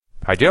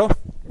Hi, Jill.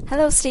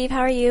 Hello, Steve.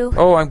 How are you?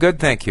 Oh, I'm good,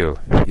 thank you.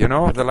 You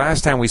know, the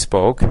last time we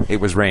spoke, it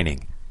was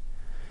raining.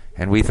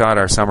 And we thought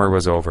our summer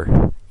was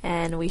over.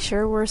 And we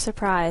sure were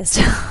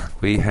surprised.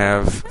 We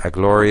have a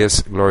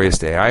glorious, glorious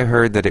day. I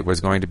heard that it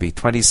was going to be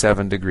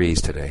 27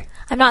 degrees today.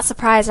 I'm not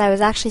surprised. I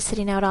was actually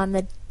sitting out on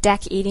the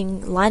deck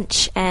eating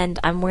lunch, and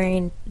I'm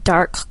wearing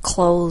dark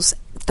clothing,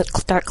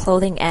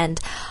 and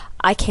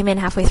I came in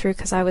halfway through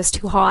because I was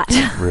too hot.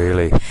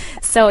 Really?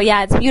 So,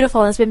 yeah, it's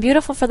beautiful. It's been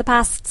beautiful for the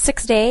past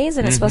 6 days,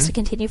 and it's supposed to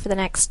continue for the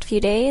next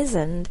few days,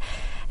 and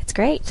it's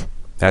great.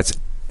 That's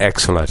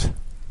excellent.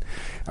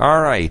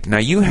 All right. Now,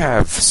 you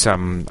have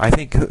some, I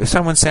think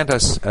someone sent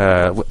us,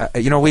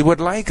 we would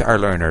like our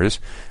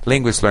learners,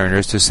 linguist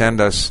learners, to send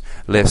us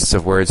lists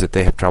of words that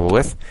they have trouble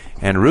with.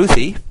 And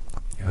Ruthie,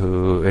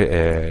 who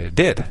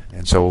did.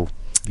 And so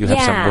you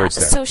have some words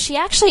there. So she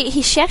actually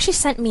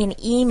sent me an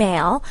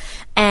email,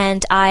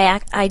 and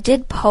I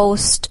did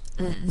post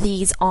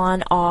these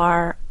on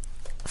our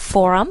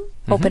forum,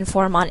 open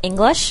forum on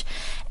English,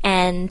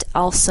 and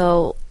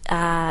also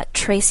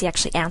Tracy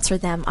actually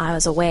answered them. I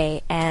was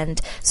away,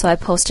 and so I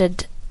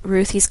posted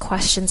Ruthie's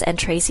questions and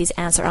Tracy's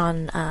answer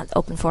on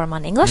open forum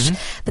on English.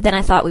 But then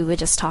I thought we would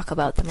just talk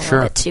about them a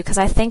little bit too, because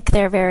I think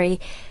they're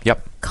very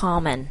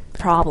common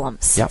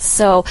problems.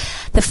 So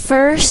the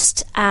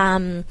first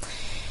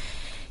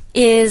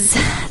is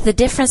the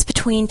difference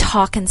between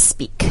talk and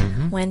speak.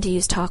 When to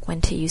use talk, when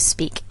to use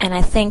speak. And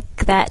I think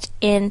that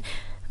in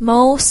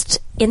most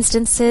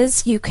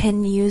instances, you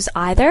can use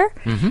either.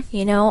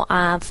 You know,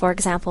 for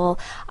example,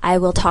 I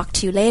will talk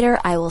to you later,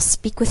 I will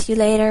speak with you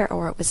later,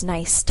 or it was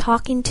nice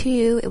talking to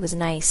you, it was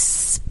nice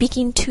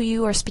speaking to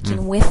you or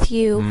speaking with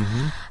you.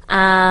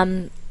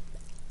 I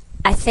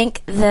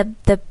think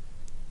the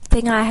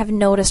thing I have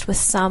noticed with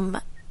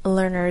some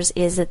learners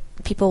is that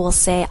people will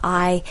say,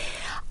 I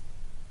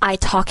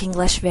talk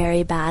English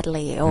very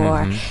badly,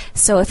 or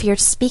so if you're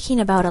speaking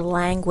about a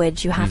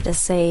language, you have to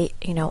say,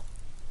 you know,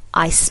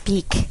 I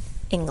speak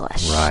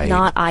English,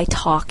 not I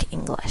talk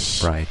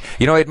English. Right.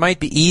 You know, it might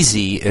be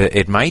easy,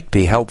 it might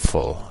be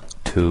helpful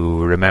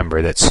to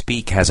remember that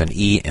speak has an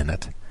E in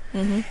it.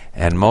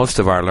 And most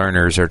of our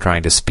learners are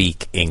trying to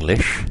speak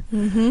English.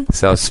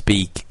 So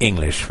speak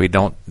English. We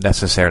don't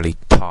necessarily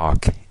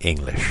talk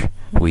English.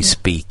 We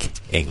speak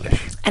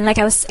English. And like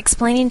I was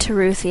explaining to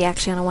Ruthie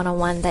actually on a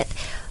one-on-one, that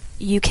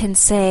you can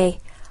say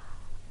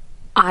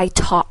I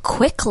talk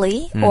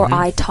quickly or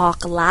I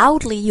talk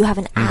loudly. You have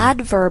an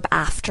adverb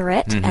after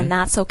it, and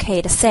that's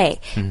okay to say.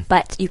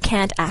 But you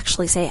can't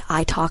actually say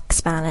I talk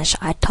Spanish,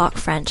 I talk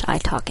French, I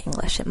talk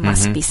English. It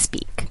must be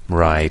speak.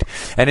 Right.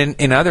 And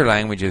in other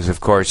languages, of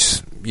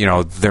course, you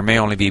know, there may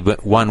only be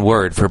one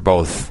word for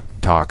both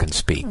talk and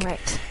speak.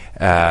 Right.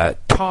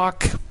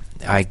 Talk,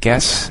 I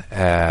guess,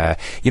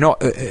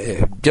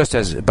 just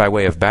as by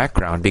way of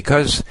background,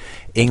 because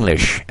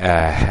English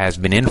has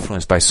been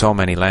influenced by so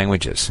many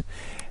languages,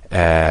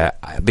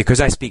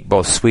 because I speak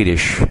both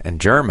Swedish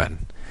and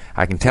German,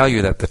 I can tell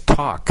you that the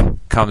talk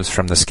comes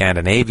from the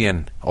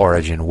Scandinavian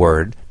origin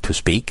word to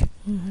speak,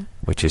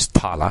 which is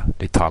tala,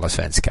 det tala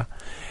svenska,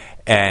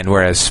 and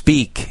whereas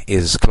speak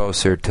is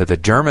closer to the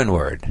German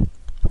word,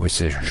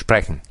 which is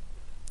sprechen.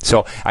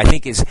 So I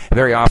think it's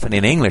very often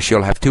in English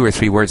you'll have 2 or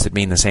 3 words that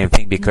mean the same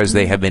thing because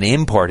they have been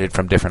imported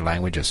from different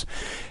languages.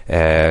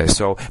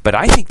 But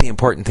I think the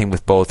important thing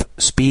with both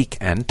speak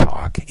and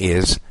talk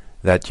is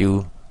that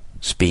you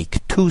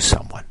speak to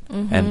someone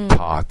and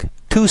talk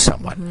to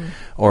someone,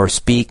 or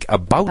speak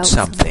about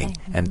something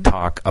and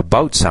talk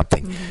about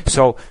something.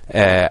 So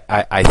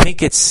I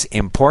think it's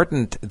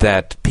important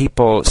that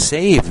people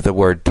save the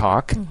word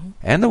talk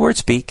and the word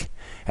speak,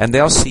 and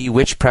they'll see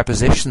which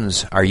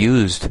prepositions are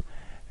used.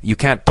 You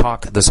can't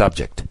talk the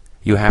subject.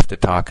 You have to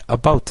talk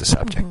about the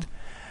subject.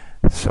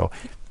 So,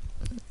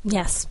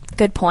 yes,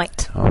 good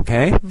point.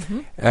 Okay.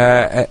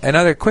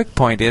 Another quick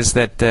point is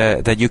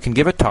that you can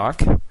give a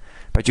talk,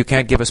 but you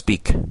can't give a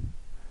speak.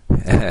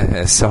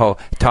 So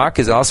talk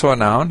is also a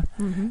noun,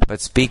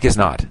 but speak is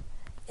not.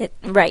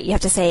 Right. You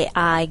have to say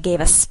I gave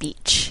a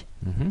speech,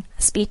 a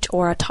speech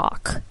or a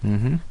talk.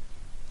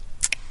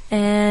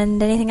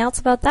 And anything else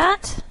about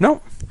that?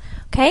 No.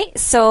 Okay.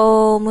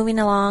 So moving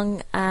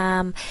along.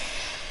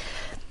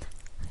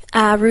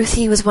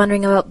 Ruthie was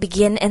wondering about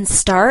begin and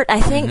start. I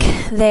think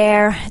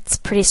there it's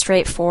pretty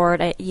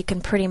straightforward. You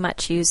can pretty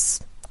much use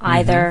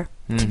either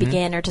to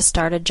begin or to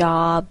start a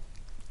job,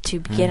 to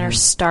begin or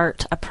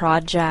start a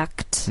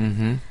project.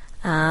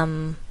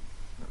 I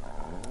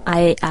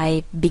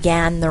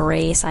began the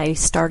race. I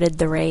started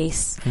the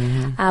race.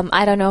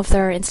 I don't know if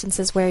there are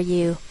instances where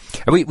you...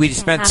 We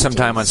spent some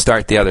time on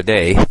start the other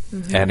day,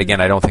 and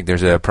again, I don't think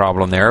there's a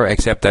problem there,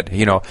 except that,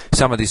 you know,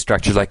 some of these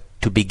structures like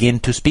to begin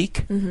to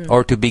speak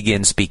or to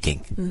begin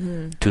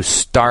speaking, to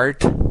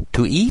start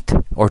to eat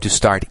or to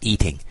start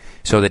eating,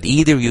 so that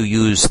either you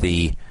use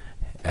the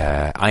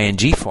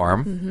ing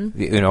form,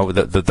 you know,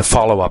 the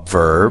follow-up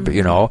verb,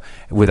 you know,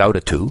 without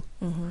a to,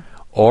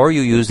 or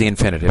you use the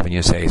infinitive and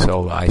you say,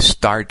 so I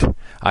started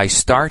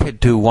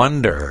to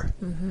wonder,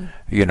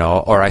 you know,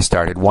 or I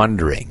started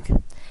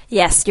wondering.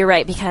 Yes, you're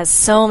right, because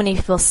so many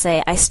people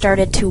say, I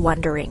started to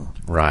wondering.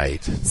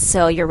 Right.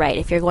 So you're right.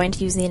 If you're going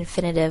to use the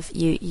infinitive,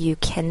 you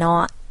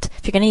cannot.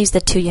 If you're going to use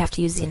the to, you have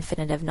to use the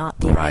infinitive, not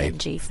the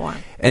ing form.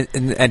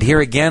 And here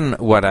again,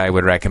 what I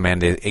would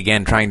recommend is,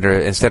 again,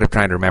 instead of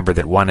trying to remember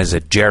that one is a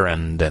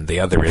gerund and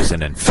the other is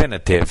an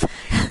infinitive,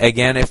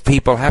 again, if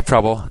people have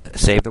trouble,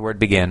 save the word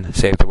begin,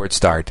 save the word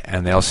start,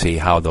 and they'll see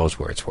how those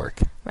words work.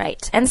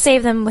 Right. And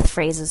save them with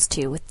phrases,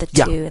 too, with the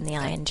to and the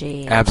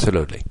ing.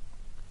 Absolutely.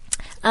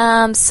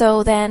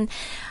 So then,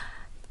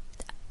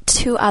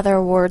 two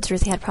other words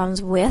Ruthie had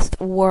problems with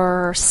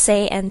were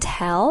say and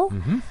tell.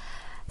 Mm-hmm.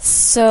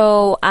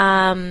 So,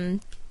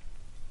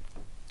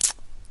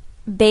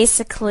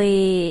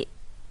 basically,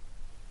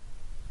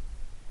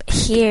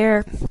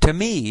 here... To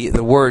me,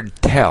 the word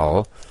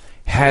tell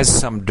has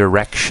some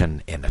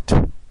direction in it.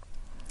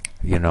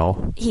 You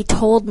know? He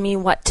told me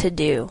what to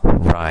do.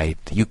 Right.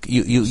 You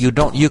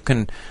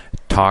can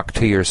talk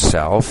to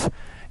yourself.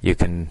 You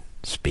can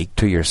speak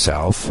to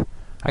yourself.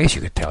 I guess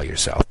you could tell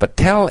yourself, but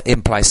tell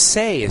implies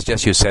say is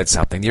just you said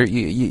something.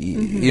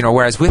 You know,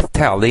 whereas with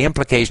tell, the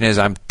implication is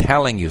I'm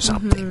telling you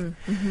something.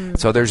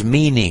 So there's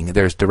meaning,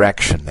 there's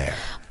direction there.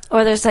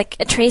 Or there's like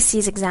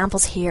Tracy's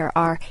examples here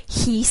are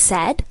he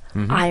said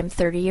I'm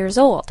 30 years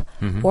old,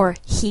 or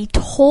he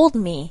told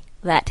me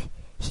that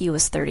he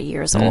was 30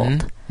 years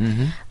old,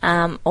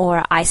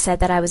 or I said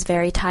that I was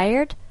very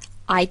tired.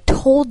 I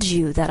told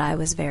you that I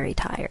was very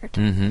tired.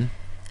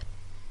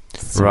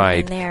 So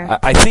right.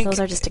 I think those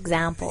are just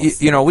examples.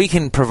 You know, we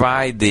can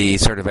provide the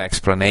sort of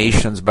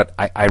explanations, but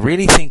I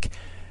really think,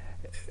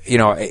 you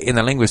know, in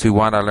the Linguist, we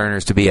want our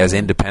learners to be as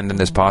independent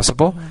as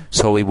possible.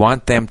 So we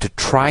want them to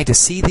try to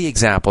see the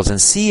examples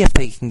and see if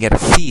they can get a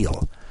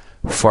feel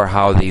for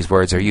how these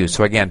words are used.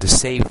 So again, to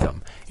save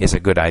them is a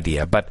good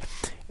idea. But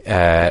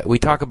we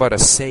talk about a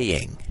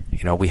saying.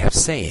 You know, we have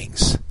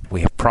sayings.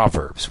 We have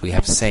proverbs. We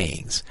have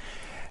sayings.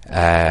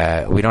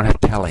 We don't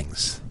have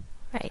tellings.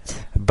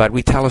 Right. But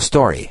we tell a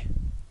story.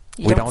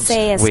 We don't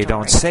say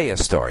a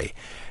story.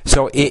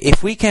 So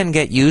if we can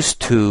get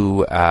used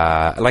to,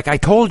 like I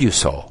told you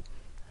so,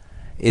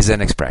 is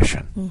an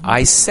expression.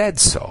 I said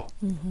so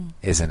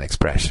is an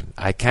expression.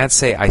 I can't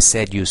say I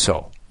said you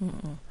so.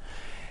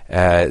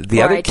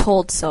 I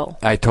told so.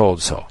 I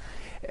told so.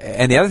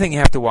 And the other thing you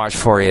have to watch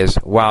for is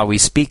while we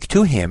speak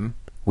to him,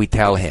 we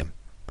tell him.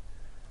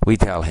 We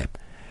tell him.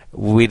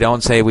 We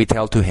don't say we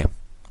tell to him.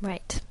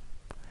 Right.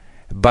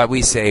 But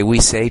we say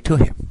to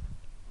him.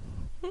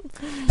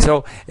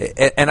 So,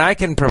 and I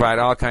can provide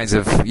all kinds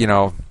of, you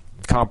know,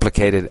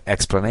 complicated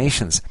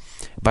explanations.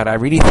 But I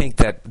really think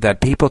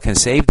that people can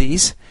save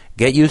these,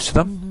 get used to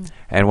them,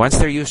 and once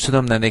they're used to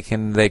them, then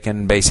they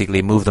can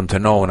basically move them to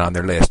known on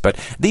their list. But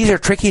these are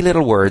tricky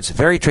little words,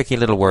 very tricky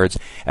little words,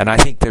 and I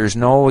think there's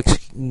no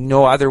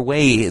other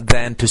way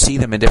than to see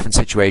them in different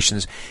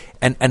situations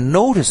and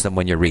notice them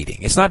when you're reading.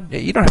 It's not,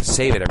 you don't have to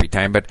save it every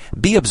time, but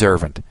be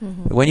observant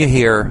when you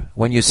hear,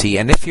 when you see,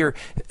 and if you're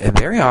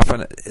very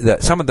often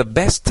some of the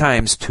best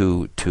times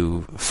to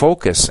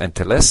focus and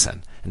to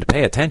listen and to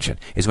pay attention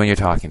is when you're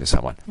talking to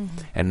someone.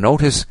 And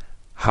notice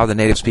how the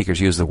native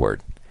speakers use the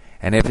word.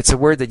 And if it's a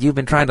word that you've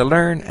been trying to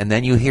learn, and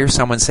then you hear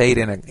someone say it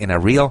in a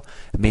real,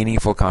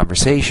 meaningful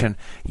conversation,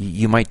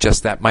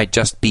 that might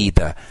just be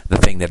the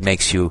thing that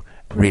makes you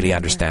really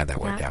understand that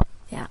word.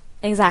 Yeah,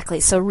 exactly.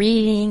 So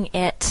reading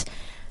it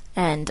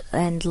and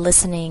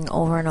listening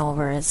over and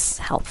over is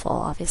helpful,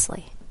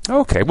 obviously.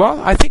 Okay,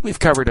 well, I think we've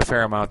covered a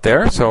fair amount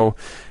there, so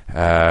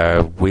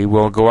we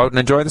will go out and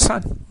enjoy the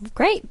sun.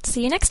 Great.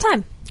 See you next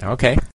time. Okay.